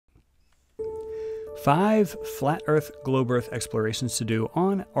5 flat Earth, globe Earth explorations to do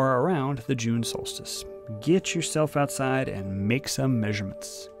on or around the June solstice. Get yourself outside and make some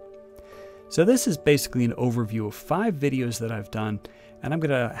measurements. So this is basically an overview of 5 videos that I've done, and I'm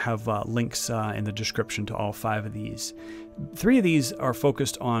going to have links in the description to all 5 of these. 3 of these are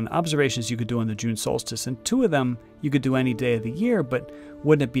focused on observations you could do on the June solstice, and 2 of them you could do any day of the year, but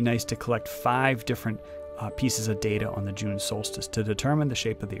wouldn't it be nice to collect 5 different pieces of data on the June solstice to determine the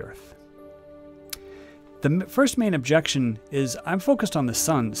shape of the Earth? The first main objection is I'm focused on the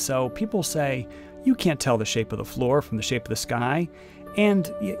sun, so people say you can't tell the shape of the floor from the shape of the sky,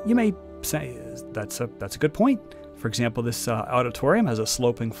 and you may say that's a good point. For example, this auditorium has a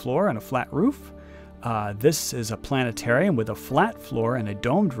sloping floor and a flat roof. This is a planetarium with a flat floor and a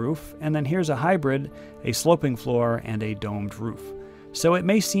domed roof, and then here's a hybrid, a sloping floor and a domed roof. So it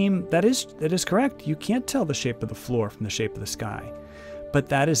may seem that is correct. You can't tell the shape of the floor from the shape of the sky, but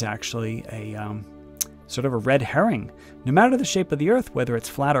that is actually a sort of a red herring. No matter the shape of the Earth, whether it's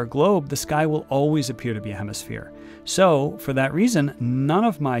flat or globe, the sky will always appear to be a hemisphere. So for that reason, none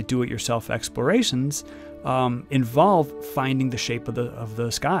of my do-it-yourself explorations involve finding the shape of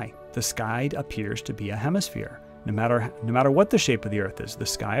the sky. The sky appears to be a hemisphere. No matter what the shape of the Earth is, the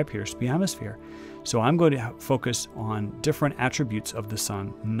sky appears to be a hemisphere. So I'm going to focus on different attributes of the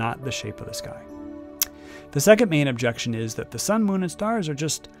sun, not the shape of the sky. The second main objection is that the sun, moon, and stars are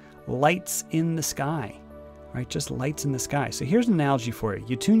just lights in the sky, right? Just lights in the sky. So here's an analogy for you.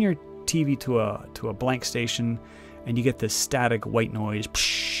 You tune your TV to a blank station, and you get this static white noise.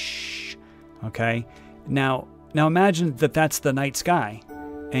 Psh, okay. Now imagine that that's the night sky,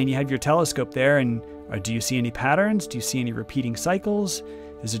 and you have your telescope there, and do you see any patterns? Do you see any repeating cycles?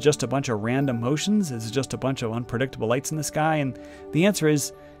 Is it just a bunch of random motions? Is it just a bunch of unpredictable lights in the sky? And the answer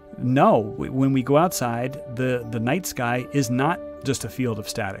is no. When we go outside, the night sky is not just a field of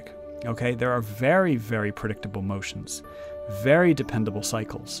static. Okay, there are very, very predictable motions, very dependable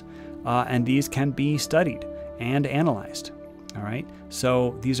cycles, and these can be studied and analyzed. All right,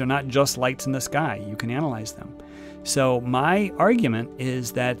 so these are not just lights in the sky. You can analyze them. So my argument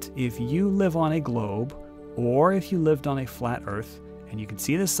is that if you live on a globe, or if you lived on a flat Earth and you can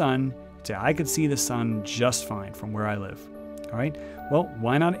see the sun, say, I could see the sun just fine from where I live. All right, well,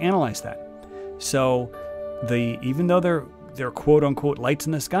 why not analyze that? So even though they're quote unquote lights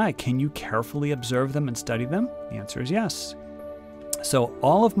in the sky, can you carefully observe them and study them? The answer is yes. So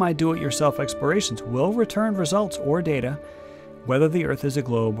all of my do-it-yourself explorations will return results or data, whether the Earth is a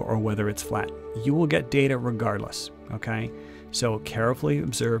globe or whether it's flat. You will get data regardless, okay? So carefully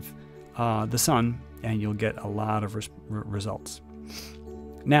observe the sun and you'll get a lot of results.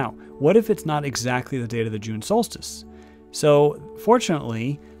 Now, what if it's not exactly the date of the June solstice? So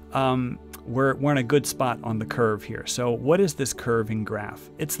fortunately, we're in a good spot on the curve here. So what is this curving graph?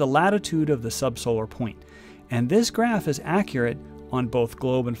 It's the latitude of the subsolar point. And this graph is accurate on both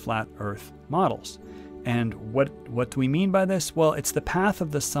globe and flat Earth models. And what do we mean by this? Well, it's the path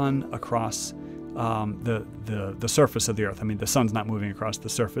of the sun across the surface of the Earth. I mean, the sun's not moving across the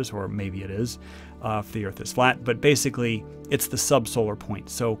surface, or maybe it is if the Earth is flat, but basically it's the subsolar point.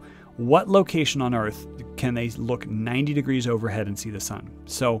 So what location on Earth can they look 90 degrees overhead and see the sun?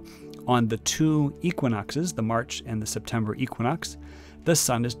 So on the 2 equinoxes, the March and the September equinox, the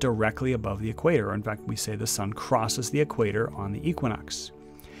sun is directly above the equator. In fact, we say the sun crosses the equator on the equinox.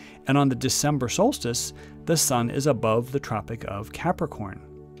 And on the December solstice, the sun is above the Tropic of Capricorn.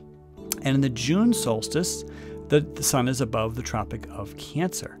 And in the June solstice, the sun is above the Tropic of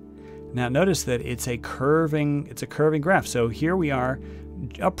Cancer. Now notice that it's a curving graph. So here we are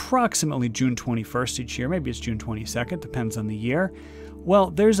approximately June 21st each year. Maybe it's June 22nd, depends on the year.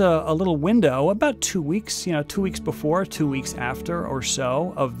 Well, there's a little window, about 2 weeks, 2 weeks before, 2 weeks after or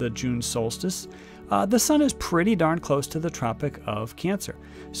so of the June solstice. The sun is pretty darn close to the Tropic of Cancer.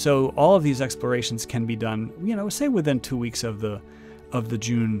 So all of these explorations can be done, say within 2 weeks of the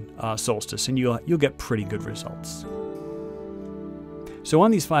June solstice, and you'll get pretty good results. So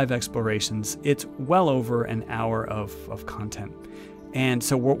on these 5 explorations, it's well over an hour of content. And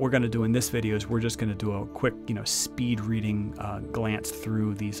so what we're going to do in this video is we're just going to do a quick, speed reading glance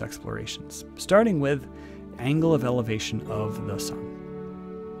through these explorations, starting with angle of elevation of the sun.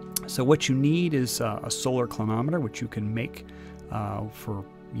 So what you need is a solar clinometer, which you can make for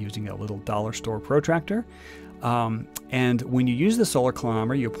using a little dollar store protractor. And when you use the solar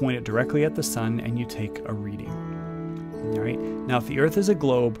clinometer, you point it directly at the sun and you take a reading. All right. Now, if the Earth is a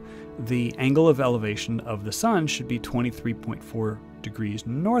globe, the angle of elevation of the sun should be 23.4 degrees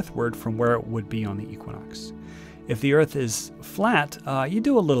northward from where it would be on the equinox. If the Earth is flat, you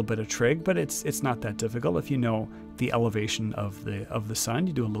do a little bit of trig, but it's not that difficult if you know the elevation of the sun.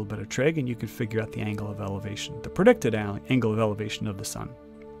 You do a little bit of trig, and you can figure out the angle of elevation, the predicted angle of elevation of the sun.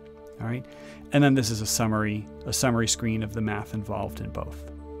 All right, and then this is a summary screen of the math involved in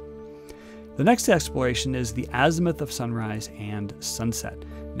both. The next exploration is the azimuth of sunrise and sunset.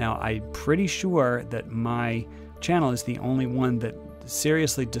 Now, I'm pretty sure that my channel is the only one that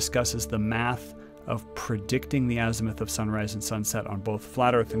seriously discusses the math of predicting the azimuth of sunrise and sunset on both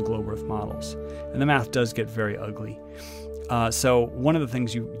flat Earth and globe Earth models. And the math does get very ugly. So one of the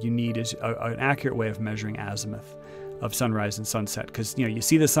things you need is an accurate way of measuring azimuth of sunrise and sunset, because you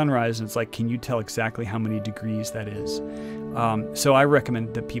see the sunrise and it's like, can you tell exactly how many degrees that is? So I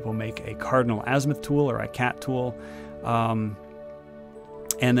recommend that people make a cardinal azimuth tool or a cat tool.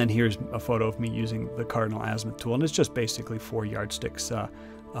 And then here's a photo of me using the cardinal azimuth tool, and it's just basically 4 yardsticks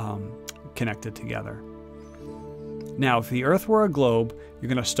connected together. Now, if the Earth were a globe, you're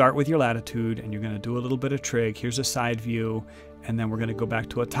going to start with your latitude and you're going to do a little bit of trig. Here's a side view, and then we're going to go back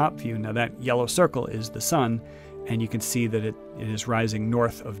to a top view. Now that yellow circle is the sun, and you can see that it is rising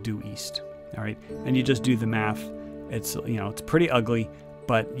north of due east. All right, and you just do the math. It's it's pretty ugly,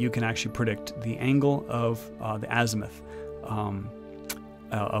 but you can actually predict the angle of the azimuth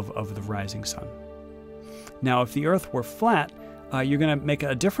of the rising sun. Now, if the Earth were flat, you're going to make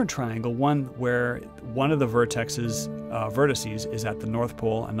a different triangle, one where one of the vertices is at the North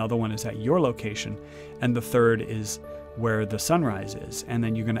Pole, another one is at your location, and the third is where the sunrise is. And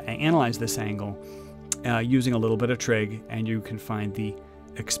then you're going to analyze this angle using a little bit of trig, and you can find the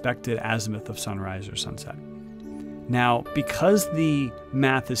expected azimuth of sunrise or sunset. Now, because the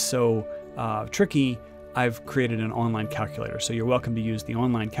math is so tricky, I've created an online calculator. So you're welcome to use the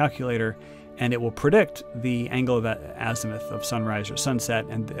online calculator, and it will predict the angle of azimuth of sunrise or sunset.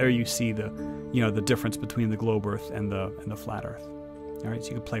 And there you see the, the difference between the globe Earth and the flat Earth. All right, so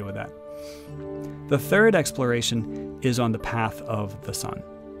you can play with that. The third exploration is on the path of the sun.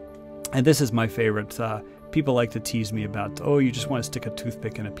 And this is my favorite. People like to tease me about, oh, you just want to stick a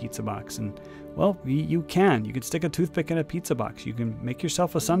toothpick in a pizza box. And well, you can. You can stick a toothpick in a pizza box. You can make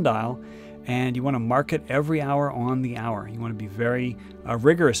yourself a sundial, and you want to mark it every hour on the hour. You want to be very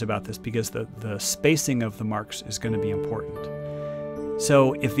rigorous about this, because the spacing of the marks is going to be important.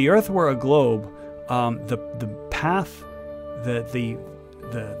 So if the Earth were a globe, the path that the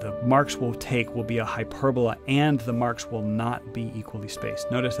marks will take will be a hyperbola, and the marks will not be equally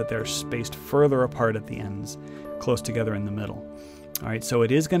spaced. Notice that they're spaced further apart at the ends, close together in the middle. All right, so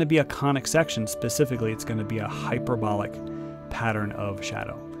it is going to be a conic section. Specifically, it's going to be a hyperbolic pattern of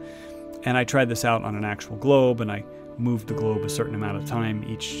shadow. And I tried this out on an actual globe, and I moved the globe a certain amount of time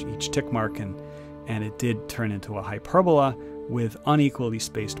each tick mark, and it did turn into a hyperbola with unequally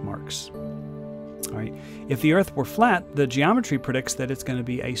spaced marks. All right. If the Earth were flat, the geometry predicts that it's going to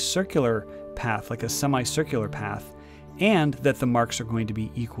be a circular path, like a semicircular path, and that the marks are going to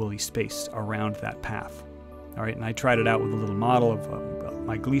be equally spaced around that path. All right, and I tried it out with a little model of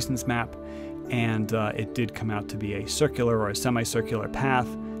my Gleason's map, and it did come out to be a circular or a semicircular path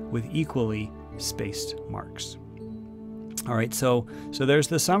with equally spaced marks. All right, so there's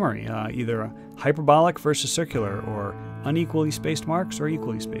the summary, either a hyperbolic versus circular, or unequally spaced marks or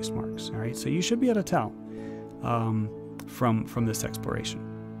equally spaced marks. All right, so you should be able to tell from this exploration.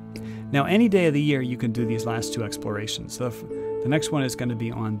 Now, any day of the year, you can do these last two explorations. So the next one is going to be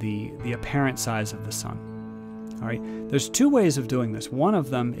on the apparent size of the sun. All right, there's two ways of doing this. One of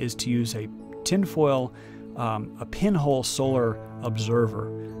them is to use a tinfoil, a pinhole solar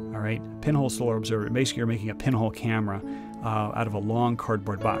observer. All right, pinhole solar observer. Basically, you're making a pinhole camera out of a long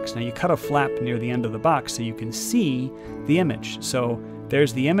cardboard box. Now, you cut a flap near the end of the box so you can see the image. So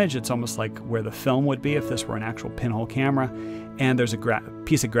there's the image. It's almost like where the film would be if this were an actual pinhole camera. And there's a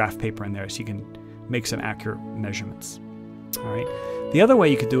piece of graph paper in there so you can make some accurate measurements. All right. The other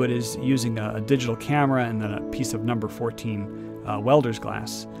way you could do it is using a digital camera and then a piece of number 14 welder's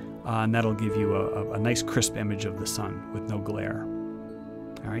glass. And that'll give you a nice crisp image of the sun with no glare.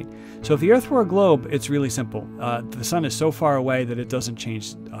 All right. So if the Earth were a globe, it's really simple. The sun is so far away that it doesn't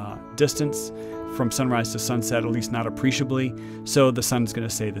change distance from sunrise to sunset, at least not appreciably. So the sun's going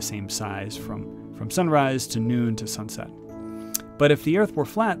to stay the same size from sunrise to noon to sunset. But if the Earth were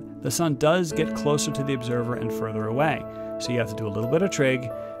flat, the sun does get closer to the observer and further away. So you have to do a little bit of trig.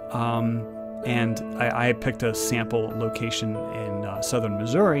 And I picked a sample location in southern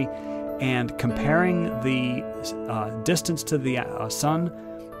Missouri, and comparing the distance to the sun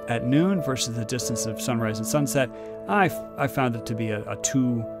at noon versus the distance of sunrise and sunset, I found it to be a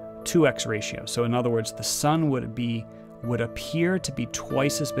 2x ratio. So in other words, the sun would appear to be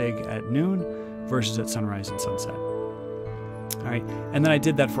twice as big at noon versus at sunrise and sunset. All right, and then I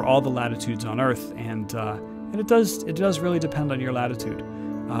did that for all the latitudes on Earth, and And it does really depend on your latitude,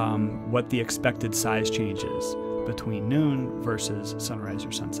 what the expected size change is between noon versus sunrise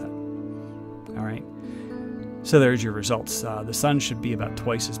or sunset. All right. So there's your results. The sun should be about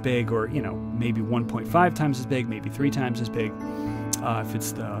twice as big, or maybe 1.5 times as big, maybe 3 times as big,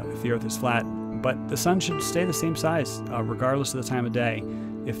 if the Earth is flat. But the sun should stay the same size, regardless of the time of day,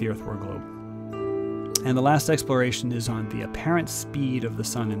 if the Earth were a globe. And the last exploration is on the apparent speed of the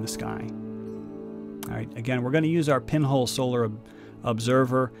sun in the sky. All right. Again, we're going to use our pinhole solar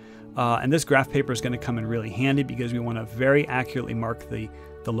observer, and this graph paper is going to come in really handy because we want to very accurately mark the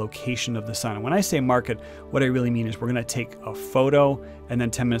location of the sun. And when I say mark it, what I really mean is we're going to take a photo, and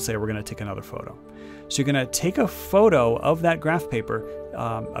then 10 minutes later we're going to take another photo. So you're going to take a photo of that graph paper,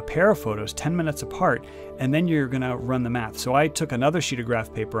 a pair of photos 10 minutes apart, and then you're going to run the math. So I took another sheet of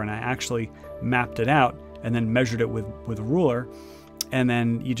graph paper and I actually mapped it out and then measured it with a ruler, and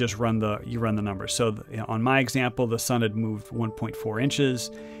then you just run the numbers. So on my example, the sun had moved 1.4 inches,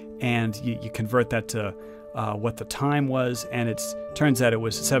 and you convert that to what the time was, and it turns out it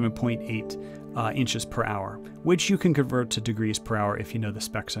was 7.8 inches per hour, which you can convert to degrees per hour if you know the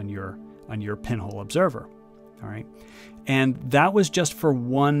specs on your pinhole observer. All right, and that was just for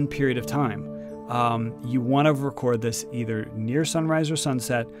one period of time. You want to record this either near sunrise or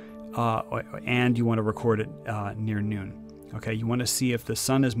sunset, and you want to record it near noon. Okay, you want to see if the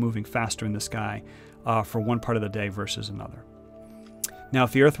sun is moving faster in the sky for one part of the day versus another. Now,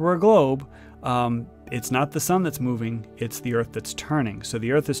 if the Earth were a globe, it's not the sun that's moving, it's the Earth that's turning. So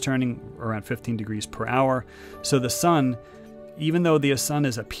the Earth is turning around 15 degrees per hour. So the sun, even though the sun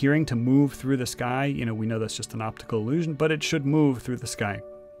is appearing to move through the sky, we know that's just an optical illusion, but it should move through the sky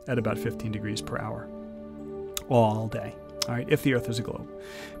at about 15 degrees per hour all day. All right, if the Earth is a globe.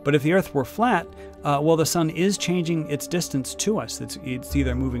 But if the Earth were flat, well, the sun is changing its distance to us. It's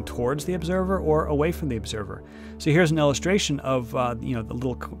either moving towards the observer or away from the observer. So here's an illustration of the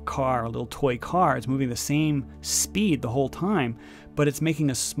little car, a little toy car. It's moving the same speed the whole time, but it's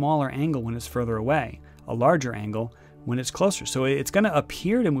making a smaller angle when it's further away, a larger angle when it's closer. So it's going to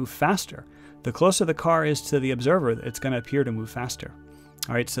appear to move faster. The closer the car is to the observer, it's going to appear to move faster.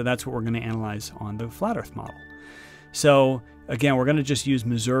 All right, so that's what we're going to analyze on the flat Earth model. So again, we're going to just use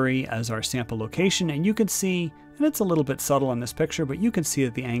Missouri as our sample location, and you can see, and it's a little bit subtle on this picture, but you can see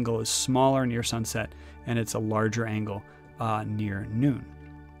that the angle is smaller near sunset and it's a larger angle near noon.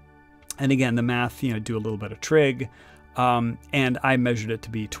 And again, the math, do a little bit of trig, and I measured it to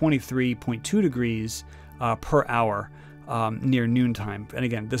be 23.2 degrees per hour near noontime. And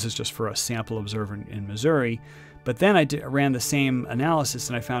again, this is just for a sample observer in Missouri. But then I ran the same analysis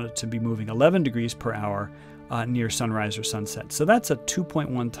and I found it to be moving 11 degrees per hour near sunrise or sunset. So that's a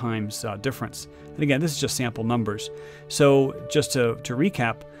 2.1 times difference. And again, this is just sample numbers. So just to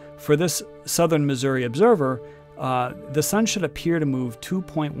recap, for this southern Missouri observer, the sun should appear to move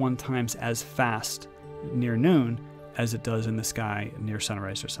 2.1 times as fast near noon as it does in the sky near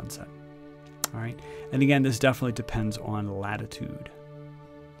sunrise or sunset. All right. And again, this definitely depends on latitude.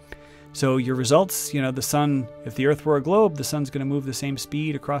 So your results, the sun, if the Earth were a globe, the sun's going to move the same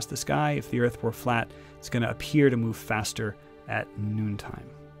speed across the sky. If the Earth were flat, it's going to appear to move faster at noontime.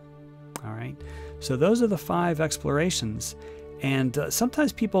 All right. So those are the 5 explorations. And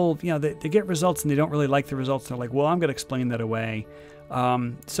sometimes people, they get results and they don't really like the results. They're like, well, I'm going to explain that away.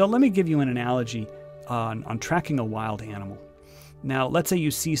 So let me give you an analogy on tracking a wild animal. Now, let's say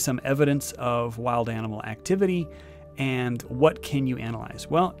you see some evidence of wild animal activity, and what can you analyze?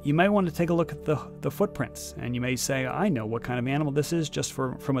 Well, you might want to take a look at the footprints, and you may say, I know what kind of animal this is just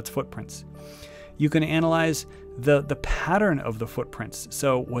from its footprints. You can analyze the pattern of the footprints.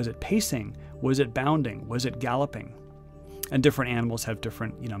 So was it pacing? Was it bounding? Was it galloping? And different animals have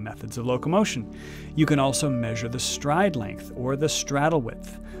different methods of locomotion. You can also measure the stride length or the straddle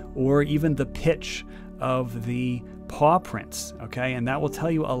width or even the pitch of the paw prints, okay? And that will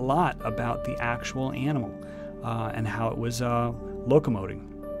tell you a lot about the actual animal and how it was locomoting.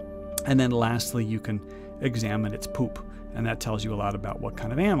 And then lastly, you can examine its poop, and that tells you a lot about what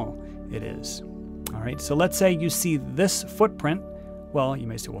kind of animal it is. All right, so let's say you see this footprint. Well, you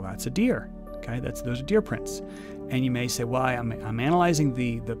may say, well, that's a deer, okay? Those are deer prints. And you may say, well, I'm analyzing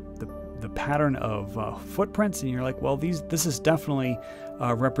the pattern of footprints, and you're like, well, this is definitely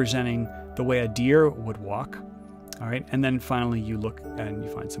representing the way a deer would walk. All right, and then finally you look and you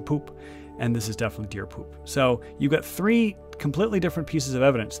find some poop, and this is definitely deer poop. So you've got 3 completely different pieces of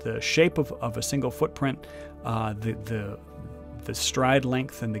evidence: the shape of a single footprint, the stride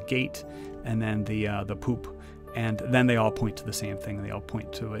length and the gait, and then the poop, and then they all point to the same thing. They all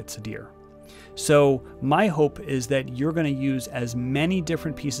point to it's a deer. So my hope is that you're going to use as many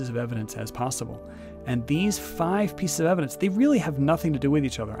different pieces of evidence as possible. And these 5 pieces of evidence, they really have nothing to do with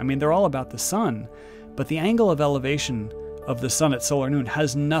each other. I mean, they're all about the sun, but the angle of elevation of the sun at solar noon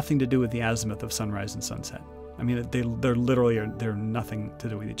has nothing to do with the azimuth of sunrise and sunset. I mean, they're literally they're nothing to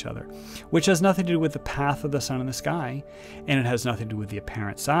do with each other, which has nothing to do with the path of the sun in the sky, and it has nothing to do with the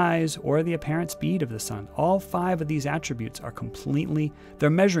apparent size or the apparent speed of the sun. All 5 of these attributes are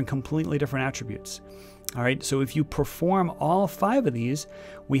they're measuring completely different attributes. All right, so if you perform all 5 of these,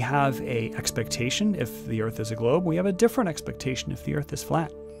 we have an expectation if the Earth is a globe. We have a different expectation if the Earth is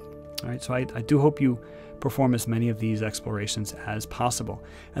flat. All right, so I do hope you perform as many of these explorations as possible.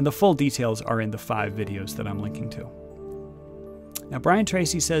 And the full details are in the 5 videos that I'm linking to. Now, Brian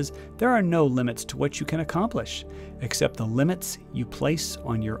Tracy says, there are no limits to what you can accomplish, except the limits you place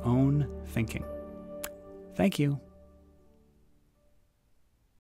on your own thinking. Thank you.